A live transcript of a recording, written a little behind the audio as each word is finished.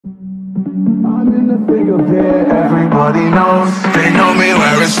I'm in the thick of it, everybody knows. They know me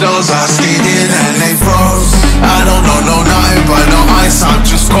where it snows, I skied in and they froze. I don't know no nothing but no ice, I'm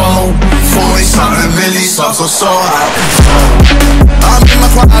just cold. 40 something milli, so high. I'm in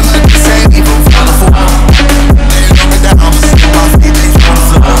my prime.